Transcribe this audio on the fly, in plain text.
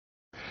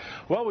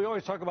Well, we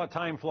always talk about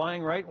time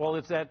flying, right? Well,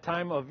 it's that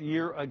time of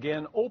year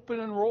again,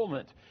 open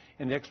enrollment.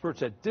 And the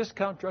experts at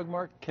Discount Drug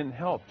Mart can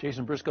help.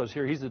 Jason Briscoe's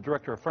here. He's the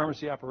director of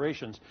pharmacy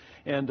operations.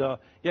 And,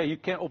 yeah, you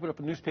can't open up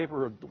a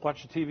newspaper or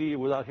watch the TV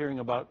without hearing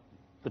about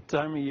the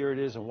time of year it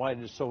is and why it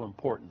is so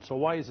important. So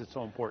why is it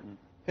so important?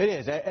 It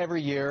is.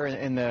 Every year,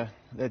 and the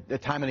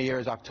time of the year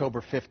is October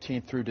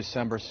 15th through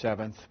December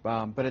 7th.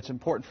 But it's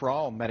important for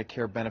all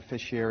Medicare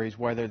beneficiaries,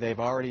 whether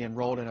they've already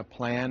enrolled in a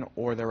plan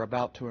or they're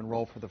about to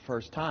enroll for the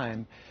first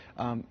time,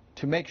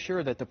 to make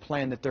sure that the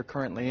plan that they're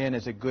currently in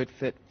is a good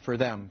fit for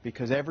them.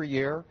 Because every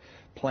year,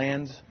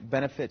 plans,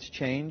 benefits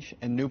change,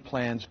 and new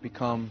plans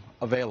become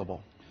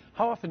available.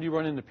 How often do you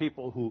run into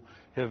people who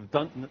have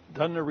done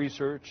their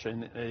research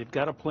and they've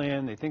got a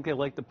plan, they think they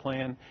like the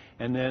plan,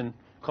 and then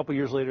a couple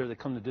years later they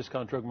come to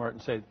Discount Drug Mart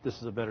and say, this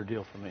is a better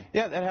deal for me?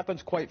 Yeah, that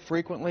happens quite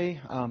frequently.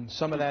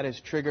 Some of that is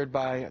triggered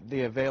by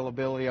the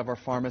availability of our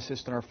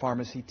pharmacist and our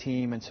pharmacy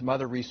team and some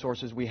other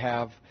resources we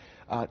have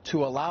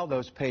to allow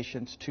those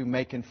patients to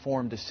make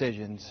informed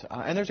decisions.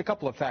 And there's a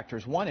couple of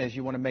factors. One is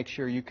you want to make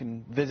sure you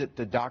can visit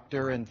the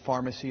doctor and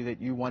pharmacy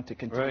that you want to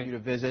continue to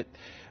visit.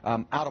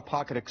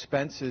 Out-of-pocket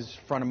expense is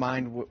front of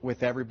mind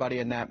with everybody,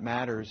 and that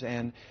matters.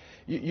 And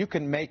you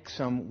can make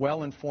some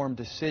well-informed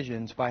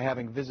decisions by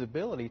having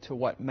visibility to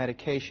what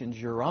medications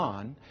you're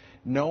on,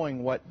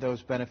 knowing what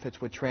those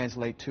benefits would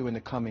translate to in the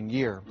coming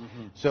year.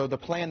 So the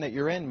plan that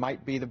you're in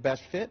might be the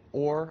best fit,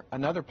 or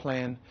another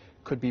plan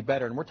could be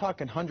better. And we're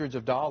talking hundreds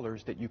of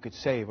dollars that you could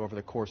save over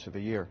the course of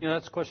a year. You know,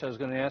 that's the question I was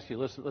going to ask you.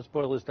 Let's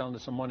boil this down to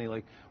some money.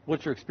 Like,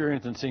 what's your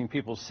experience in seeing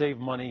people save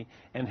money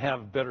and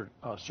have better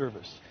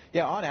service?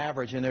 Yeah, on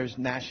average, and there's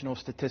national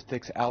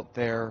statistics out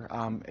there,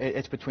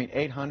 it's between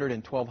 $800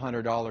 and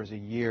 $1,200 a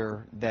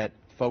year that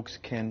folks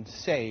can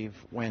save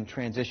when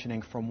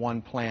transitioning from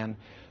one plan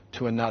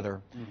to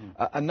another.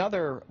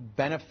 Another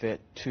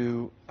benefit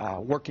to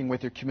working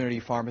with your community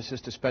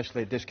pharmacist,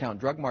 especially at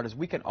Discount Drug Mart, is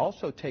we can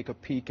also take a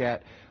peek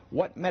at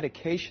what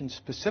medications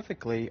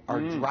specifically are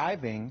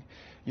driving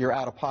your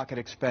out-of-pocket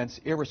expense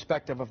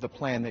irrespective of the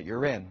plan that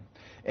you're in.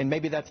 And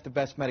maybe that's the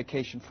best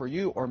medication for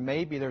you, or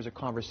maybe there's a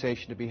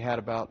conversation to be had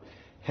about,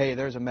 hey,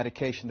 there's a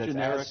medication that's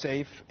as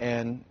safe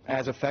and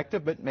as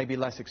effective, but maybe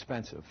less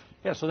expensive.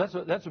 Yeah, so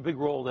that's a big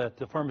role that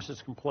the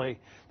pharmacist can play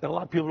that a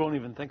lot of people don't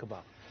even think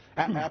about.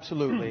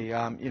 Absolutely.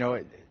 You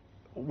know,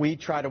 we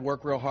try to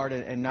work real hard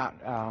and not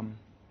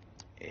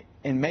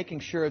in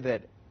making sure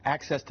that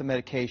access to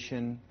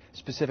medication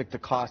specific to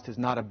cost is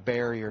not a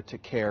barrier to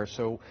care.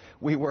 So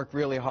we work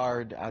really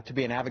hard to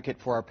be an advocate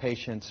for our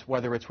patients,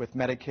 whether it's with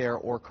Medicare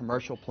or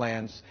commercial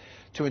plans,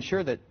 to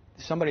ensure that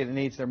somebody that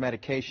needs their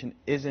medication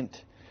isn't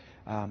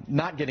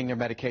not getting their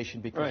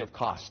medication because of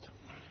cost.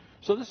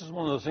 So this is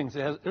one of those things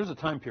that there's a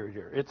time period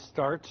here. It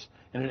starts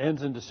and it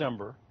ends in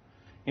December.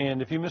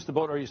 And if you miss the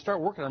boat or you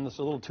start working on this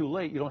a little too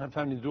late, you don't have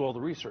time to do all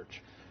the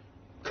research.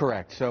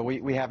 Correct. So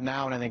we have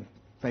now, and I think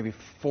maybe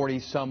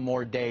 40-some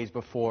more days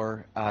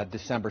before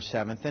December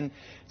 7th. And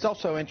it's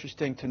also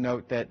interesting to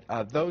note that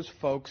those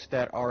folks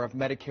that are of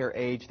Medicare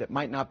age that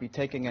might not be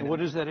taking any...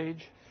 What is that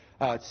age?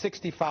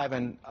 65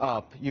 and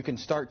up, you can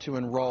start to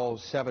enroll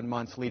 7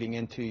 months leading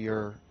into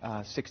your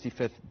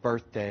 65th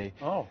birthday.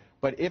 Oh.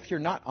 But if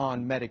you're not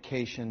on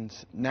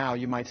medications now,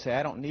 you might say,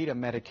 I don't need a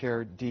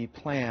Medicare D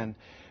plan.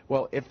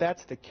 Well, if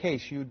that's the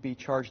case, you'd be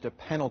charged a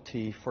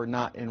penalty for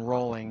not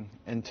enrolling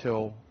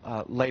until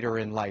later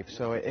in life.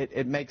 So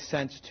it makes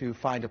sense to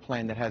find a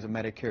plan that has a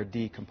Medicare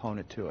D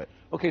component to it.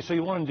 Okay, so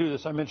you want to do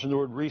this. I mentioned the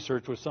word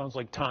research, which sounds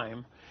like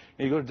time.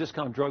 And you go to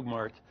Discount Drug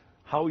Mart.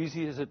 How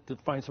easy is it to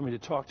find somebody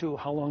to talk to?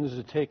 How long does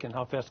it take, and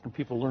how fast can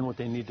people learn what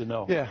they need to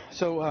know? Yeah,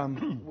 so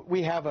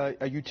we have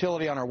a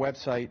utility on our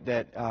website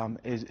that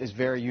is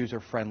very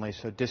user-friendly,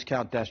 so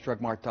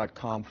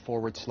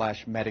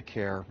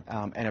discount-drugmart.com/Medicare,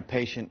 and a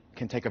patient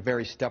can take a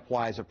very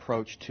stepwise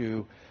approach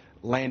to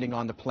landing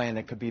on the plan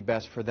that could be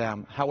best for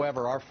them.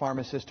 However, our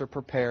pharmacists are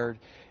prepared.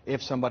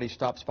 If somebody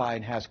stops by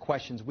and has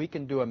questions, we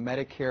can do a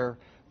Medicare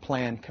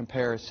plan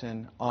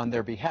comparison on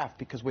their behalf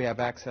because we have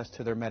access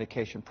to their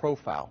medication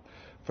profile.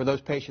 For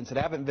those patients that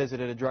haven't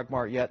visited a drug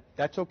mart yet,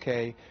 that's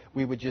okay.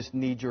 We would just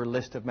need your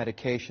list of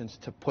medications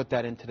to put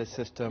that into the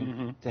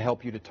system to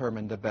help you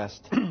determine the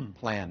best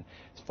plan.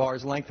 As far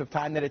as length of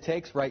time that it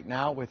takes, right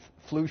now with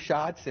flu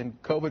shots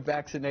and COVID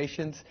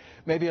vaccinations,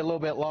 maybe a little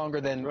bit longer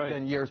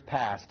than years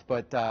past,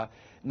 but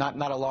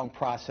not a long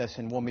process,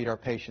 and we'll meet our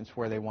patients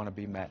where they want to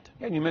be met.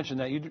 Yeah, and you mentioned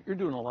that. You're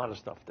doing a lot of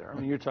stuff there. I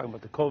mean, you're talking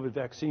about the COVID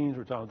vaccines,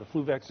 we're talking about the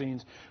flu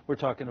vaccines, we're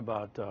talking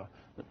about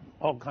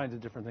all kinds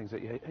of different things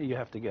that you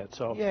have to get.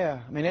 So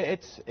yeah, I mean,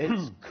 it's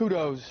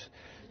kudos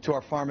to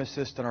our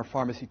pharmacists and our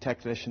pharmacy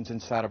technicians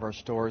inside of our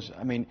stores.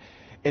 I mean,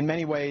 in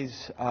many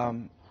ways,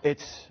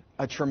 it's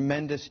a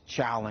tremendous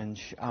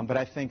challenge, but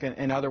I think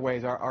in other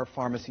ways, our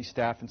pharmacy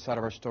staff inside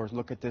of our stores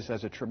look at this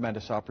as a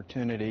tremendous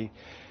opportunity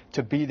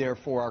to be there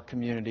for our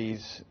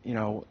communities, you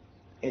know,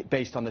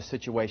 based on the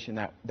situation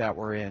that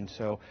we're in.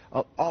 So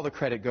all the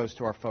credit goes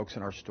to our folks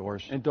in our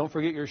stores. And don't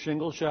forget your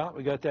shingle shot.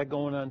 We got that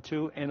going on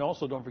too. And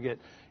also don't forget,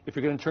 if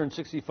you're going to turn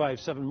 65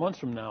 7 months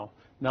from now,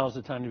 now's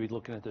the time to be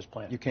looking at this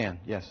plan. You can,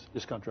 yes.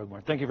 Discount Drug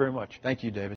Mart. Thank you very much. Thank you, David.